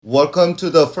Welcome to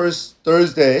the first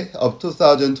Thursday of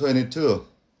 2022.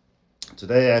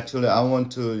 Today, actually, I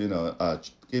want to,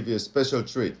 give you a special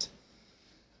treat.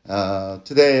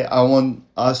 Today, I want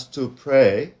us to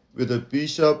pray with the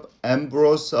Bishop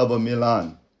Ambrose of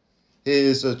Milan. He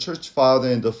is a church father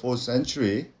in the 4th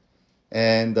century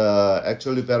and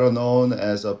actually better known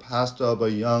as a pastor of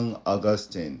a young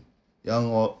Augustine.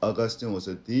 Young Augustine was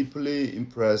deeply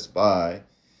impressed by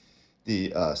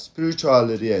the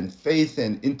spirituality and faith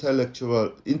and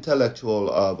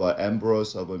intellectual of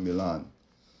Ambrose of Milan.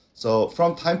 So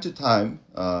from time to time,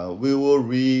 we will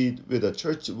read with the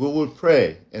church. We will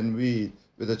pray and read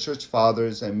with the church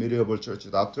fathers and medieval church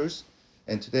doctors.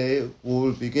 And today we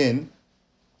will begin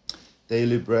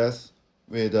daily breath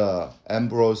with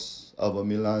Ambrose of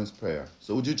Milan's prayer.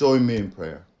 So would you join me in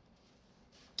prayer?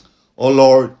 O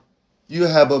Lord, you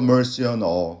have a mercy on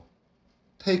all.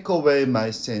 Take away my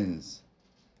sins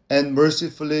and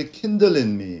mercifully kindle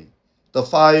in me the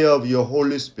fire of your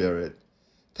Holy Spirit.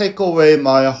 Take away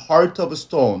my heart of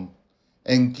stone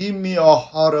and give me a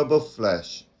heart of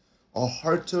flesh, a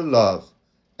heart to love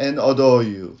and adore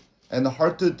you, and a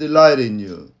heart to delight in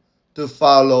you, to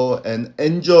follow and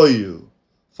enjoy you.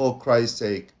 For Christ's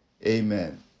sake,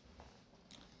 amen.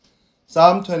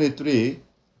 Psalm 23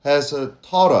 has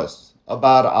taught us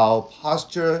about our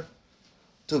posture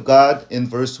to God in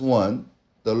verse 1,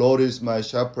 the Lord is my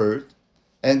shepherd,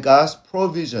 and God's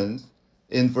provisions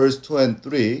in verse 2 and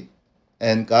 3,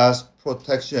 and God's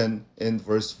protection in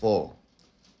verse 4.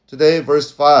 Today,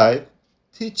 verse 5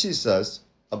 teaches us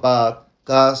about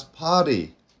God's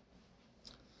party.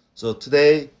 So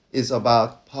today is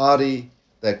about party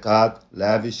that God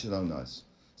lavished on us.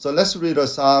 So let's read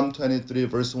Psalm 23,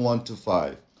 verse 1 to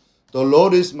 5. The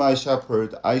Lord is my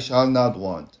shepherd, I shall not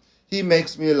want. He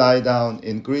makes me lie down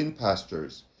in green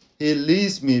pastures. He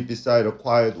leads me beside the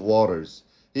quiet waters.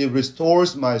 He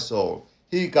restores my soul.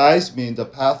 He guides me in the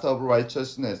path of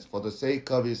righteousness for the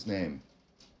sake of his name.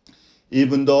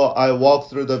 Even though I walk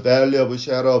through the valley of the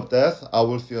shadow of death, I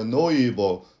will fear no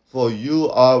evil, for you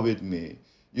are with me.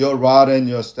 Your rod and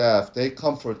your staff, they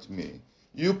comfort me.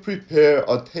 You prepare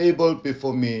a table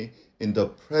before me in the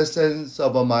presence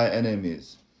of my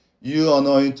enemies. You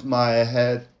anoint my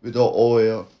head with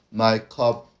oil, my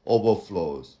cup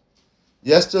overflows.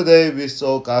 Yesterday we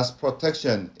saw God's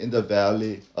protection in the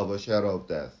valley of a shadow of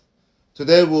death.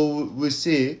 Today we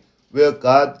see where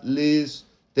God leads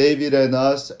David and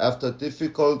us after a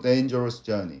difficult, dangerous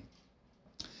journey.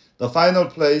 The final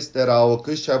place that our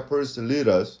good shepherds lead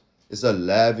us is a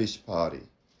lavish party,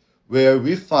 where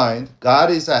we find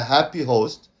God is a happy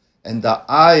host and that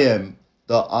I am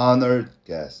the honored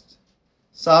guest.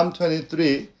 Psalm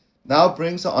 23 now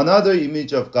brings another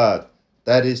image of God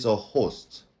that is a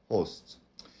host.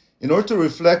 In order to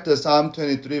reflect the Psalm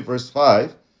 23 verse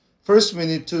 5, first we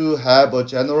need to have a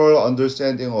general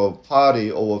understanding of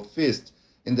party or feast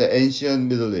in the ancient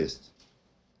Middle East.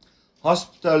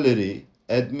 Hospitality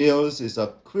at meals is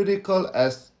a critical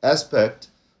aspect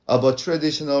of a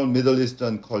traditional Middle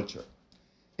Eastern culture.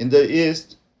 In the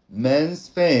East, man's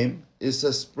fame is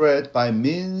spread by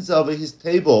means of his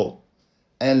table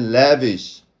and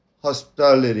lavish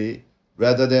hospitality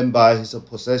rather than by his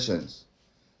possessions.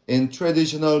 In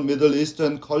traditional Middle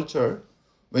Eastern culture,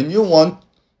 when you want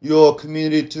your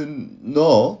community to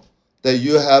know that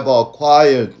you have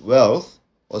acquired wealth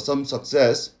or some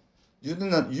success, you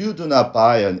do not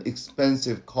buy an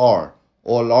expensive car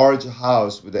or large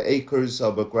house with acres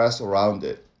of grass around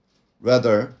it.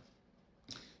 Rather,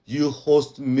 you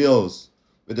host meals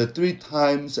with 3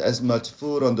 times as much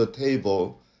food on the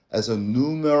table as a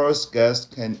numerous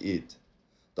guest can eat.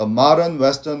 The modern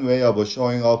Western way of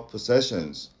showing off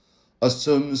possessions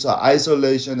assumes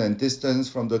isolation and distance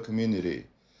from the community.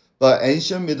 But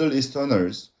ancient Middle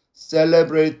Easterners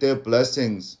celebrate their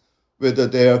blessings with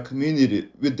their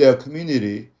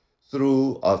community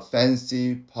through a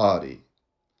fancy party.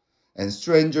 And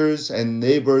strangers and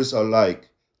neighbors alike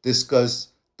discuss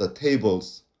the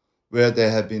tables where they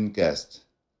have been guests.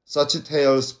 Such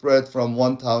tales spread from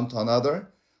one town to another,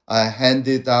 are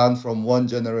handed down from one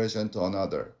generation to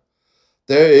another.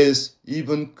 There is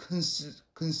even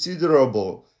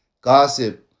considerable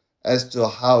gossip as to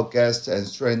how guests and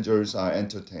strangers are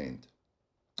entertained.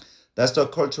 That's the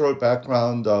cultural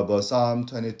background of Psalm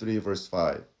 23, verse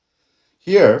 5.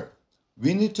 Here,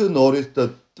 we need to notice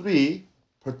the 3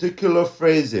 particular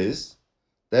phrases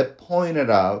that pointed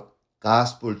out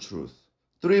gospel truth.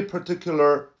 3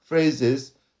 particular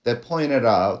phrases that pointed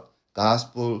out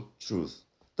gospel truth.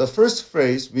 The first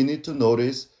phrase we need to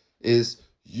notice is,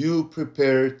 you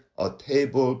prepared a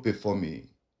table before me.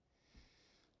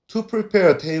 To prepare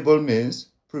a table means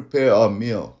prepare a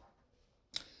meal.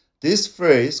 This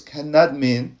phrase cannot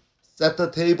mean set the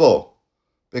table,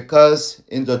 because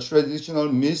in the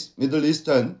traditional Middle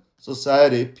Eastern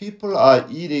society, people are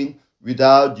eating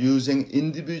without using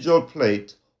individual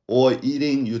plate or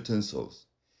eating utensils.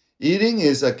 Eating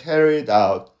is carried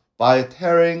out by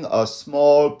tearing a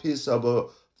small piece of a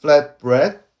flat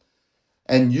bread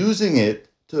and using it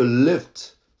to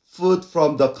lift food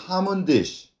from the common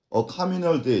dish or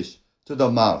communal dish to the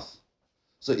mouth.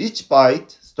 So each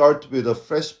bite starts with a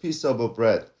fresh piece of a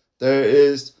bread. There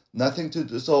is nothing to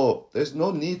do, so there's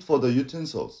no need for the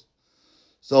utensils.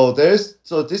 So this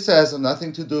has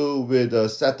nothing to do with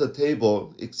set the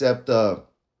table, except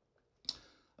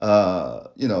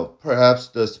perhaps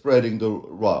the spreading the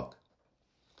rug.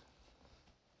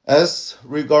 As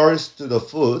regards to the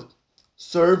food,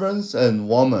 servants and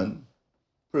women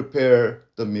prepare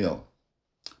the meal.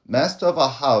 Master of a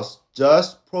house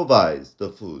just provides the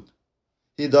food.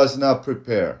 He does not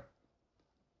prepare,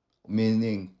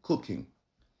 meaning cooking.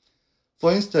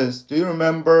 For instance, do you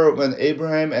remember when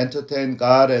Abraham entertained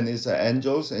God and his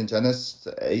angels in Genesis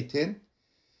 18?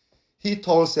 He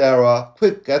told Sarah,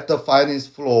 "Quick, get the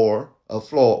finest flour,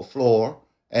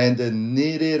 and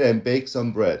knead it and bake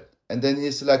some bread." And then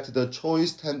he selected a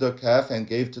choice tender calf and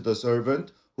gave to the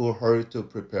servant who hurried to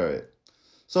prepare it.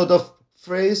 So the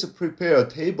phrase "prepare a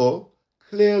table"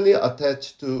 clearly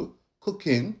attached to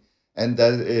cooking, and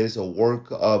that is a work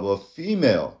of a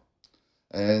female.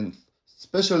 And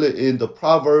especially in the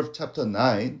Proverbs chapter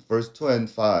 9, verse 2 and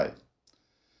 5.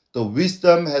 The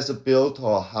wisdom has built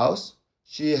her house,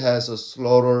 she has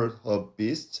slaughtered her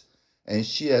beasts, and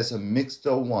she has mixed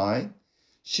the wine.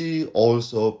 She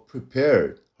also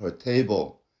prepared her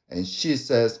table, and she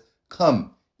says,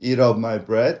 "Come, eat of my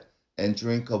bread, and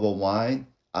drink of a wine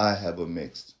I have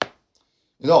mixed."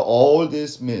 All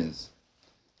this means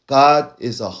God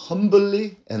is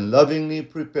humbly and lovingly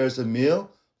prepares a meal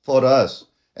for us.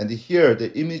 And here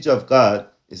the image of God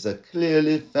is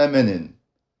clearly feminine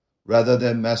rather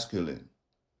than masculine.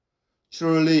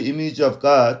 Truly, image of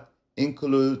God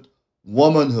includes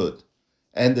womanhood.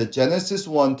 And the Genesis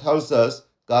 1 tells us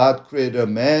God created a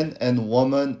man and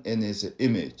woman in his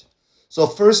image. So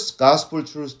first gospel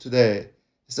truth today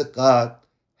is that God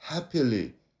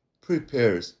happily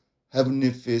prepares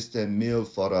heavenly feast and meal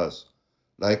for us,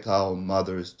 like our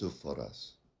mothers do for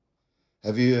us.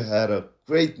 Have you had a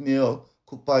great meal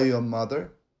cooked by your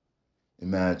mother?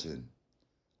 Imagine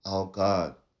our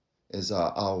God is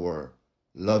our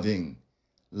loving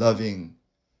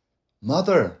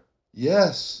mother.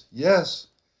 Yes, yes.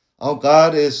 Our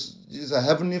God is a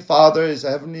heavenly father, is a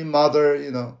heavenly mother.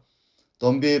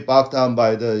 Don't be bogged down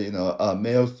by the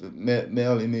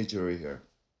male imagery here.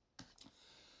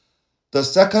 The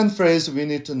second phrase we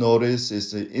need to notice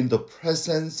is "in the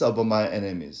presence of my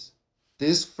enemies."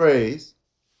 This phrase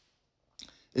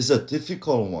is a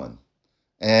difficult one,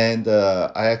 and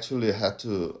I actually had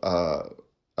to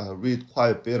read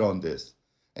quite a bit on this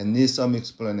and need some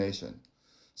explanation.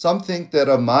 Some think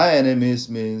that my enemies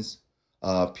means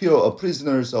pure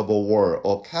prisoners of a war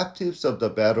or captives of the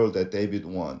battle that David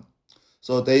won.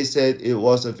 So they said it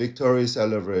was a victory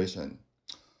celebration.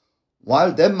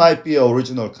 While that might be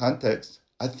original context,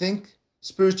 I think,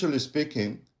 spiritually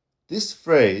speaking, this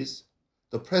phrase,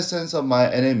 "the presence of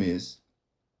my enemies,"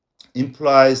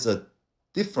 implies a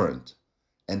different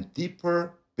and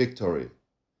deeper victory.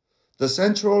 The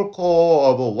central core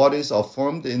of what is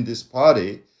affirmed in this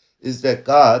party is that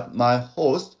God, my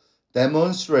host,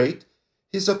 demonstrates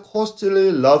his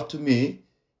costly love to me,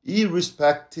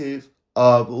 irrespective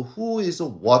of who is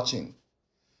watching.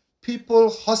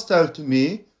 People hostile to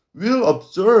me will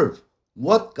observe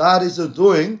what God is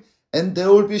doing, and they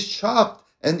will be shocked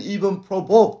and even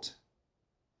provoked.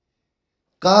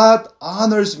 God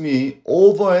honors me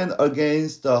over and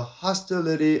against the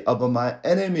hostility of my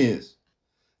enemies.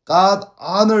 God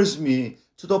honors me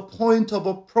to the point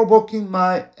of provoking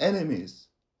my enemies.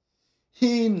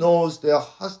 He knows their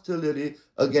hostility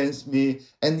against me,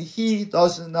 and he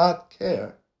does not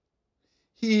care.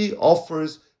 He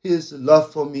offers his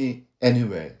love for me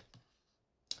anyway.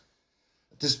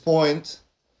 At this point,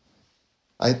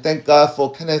 I thank God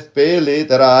for Kenneth Bailey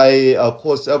that I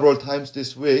quote several times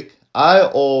this week. I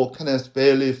owe Kenneth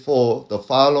Bailey for the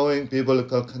following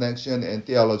biblical connection and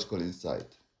theological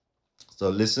insight. So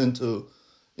listen to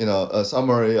a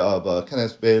summary of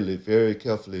Kenneth Bailey very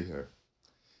carefully here.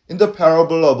 In the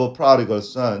parable of a prodigal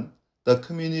son, the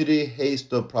community hates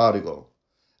the prodigal,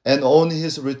 and on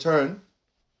his return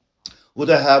would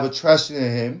have trusted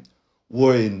in him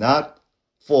were it not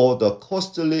for the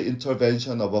costly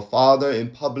intervention of a father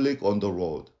in public on the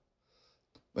road.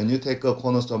 When you take a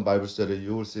Cornerstone Bible study,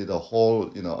 you will see the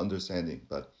whole understanding.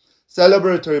 But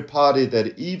celebratory party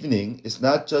that evening is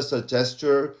not just a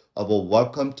gesture of a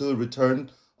welcome to return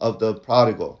of the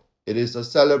prodigal. It is a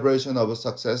celebration of a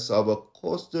success of a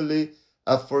costly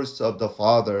efforts of the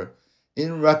father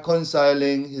in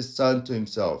reconciling his son to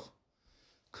himself.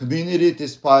 Community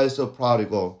despised the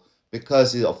prodigal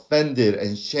because he offended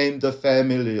and shamed the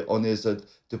family on his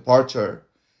departure,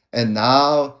 and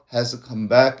now has come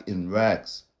back in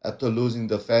rags after losing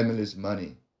the family's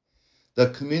money. The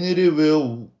community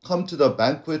will come to the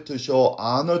banquet to show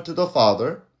honor to the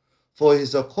father for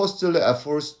his costly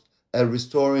efforts at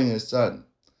restoring his son.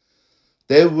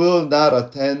 They will not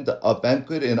attend a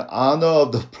banquet in honor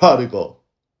of the prodigal.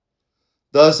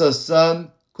 Thus, a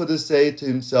son could say to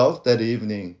himself that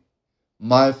evening,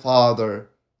 "My father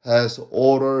has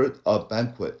ordered a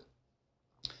banquet,"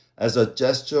 as a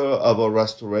gesture of a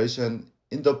restoration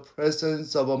in the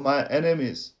presence of my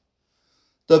enemies.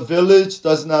 The village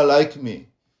does not like me.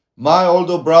 My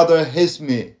older brother hates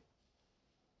me.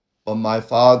 But my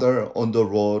father on the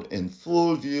road in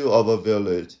full view of a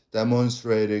village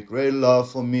demonstrated great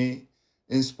love for me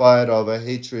in spite of a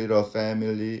hatred of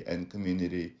family and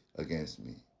community against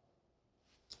me.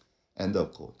 End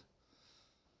of quote.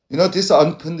 This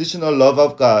unconditional love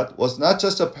of God was not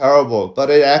just a parable, but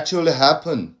it actually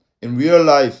happened in real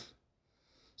life.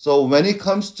 So when it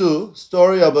comes to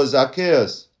story of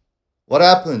Zacchaeus, what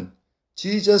happened?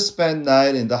 Jesus spent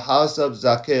night in the house of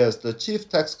Zacchaeus, the chief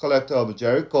tax collector of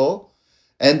Jericho,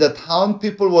 and the town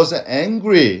people was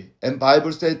angry. And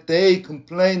Bible said they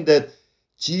complained that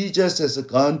Jesus has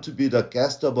gone to be the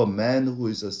guest of a man who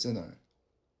is a sinner.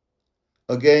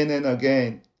 Again and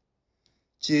again,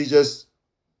 Jesus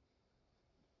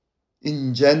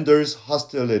engenders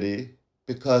hostility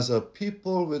because of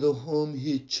people with whom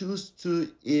he chooses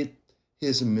to eat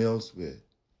his meals with.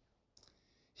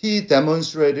 He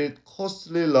demonstrated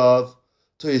costly love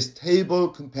to his table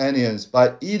companions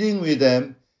by eating with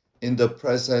them in the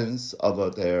presence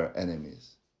of their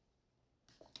enemies.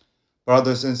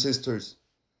 Brothers and sisters,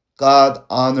 God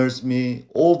honors me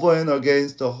over and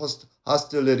against the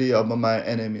hostility of my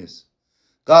enemies.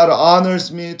 God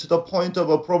honors me to the point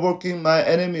of provoking my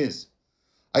enemies.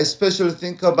 I especially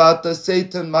think about the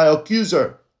Satan, my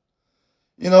accuser.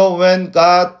 When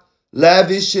God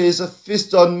lavishes a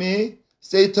feast on me,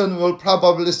 Satan will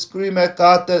probably scream at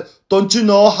God that, "Don't you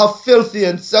know how filthy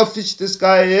and selfish this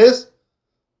guy is?"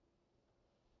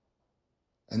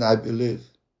 And I believe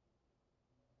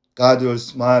God will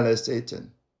smile at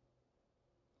Satan.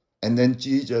 And then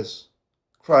Jesus,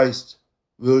 Christ,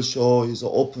 will show his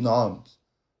open arms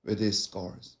with his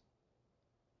scars.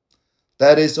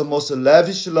 That is the most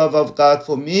lavish love of God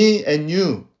for me and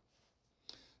you.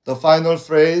 The final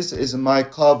phrase is, "My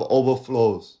cup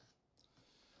overflows."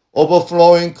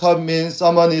 Overflowing cup means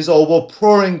someone is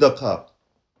overpouring the cup.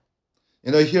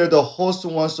 Here the host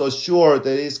wants to assure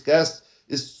that his guest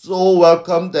is so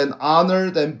welcomed and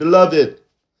honored and beloved.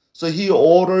 So he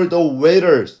ordered the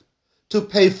waiters to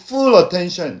pay full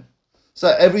attention. So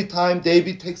every time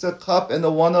David takes a cup and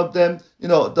one of them,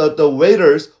 the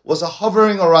waiters was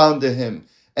hovering around him,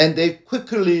 and they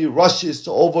quickly rushes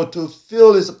over to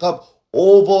fill his cup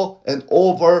over and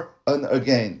over and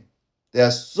again. They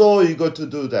are so eager to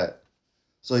do that.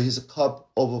 So his cup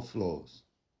overflows.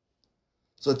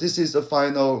 So this is the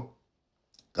final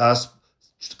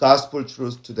gospel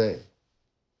truth today.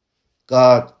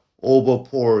 God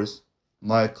overpours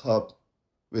my cup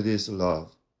with his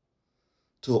love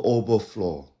to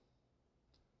overflow.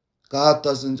 God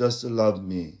doesn't just love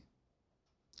me.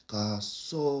 God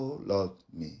so loved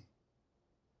me.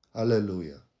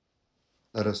 Hallelujah.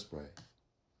 Let us pray.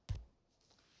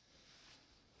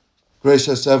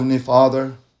 Gracious Heavenly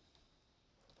Father,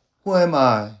 who am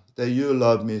I that you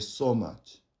love me so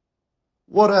much?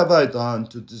 What have I done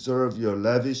to deserve your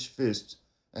lavish feast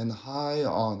and high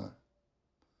honor?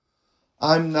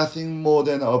 I'm nothing more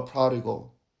than a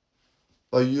prodigal,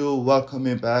 but you welcome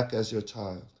me back as your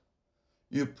child.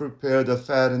 You prepared the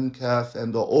fattened calf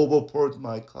and overpoured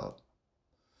my cup.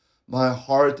 My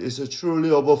heart is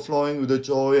truly overflowing with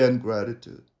joy and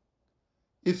gratitude.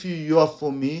 If you are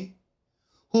for me,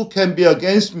 who can be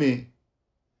against me?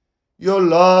 Your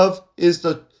love is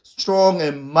the strong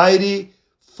and mighty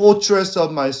fortress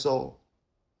of my soul.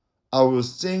 I will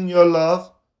sing your love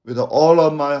with all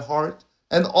of my heart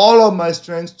and all of my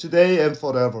strength today and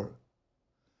forever.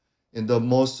 In the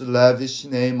most lavish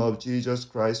name of Jesus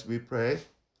Christ we pray.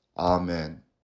 Amen.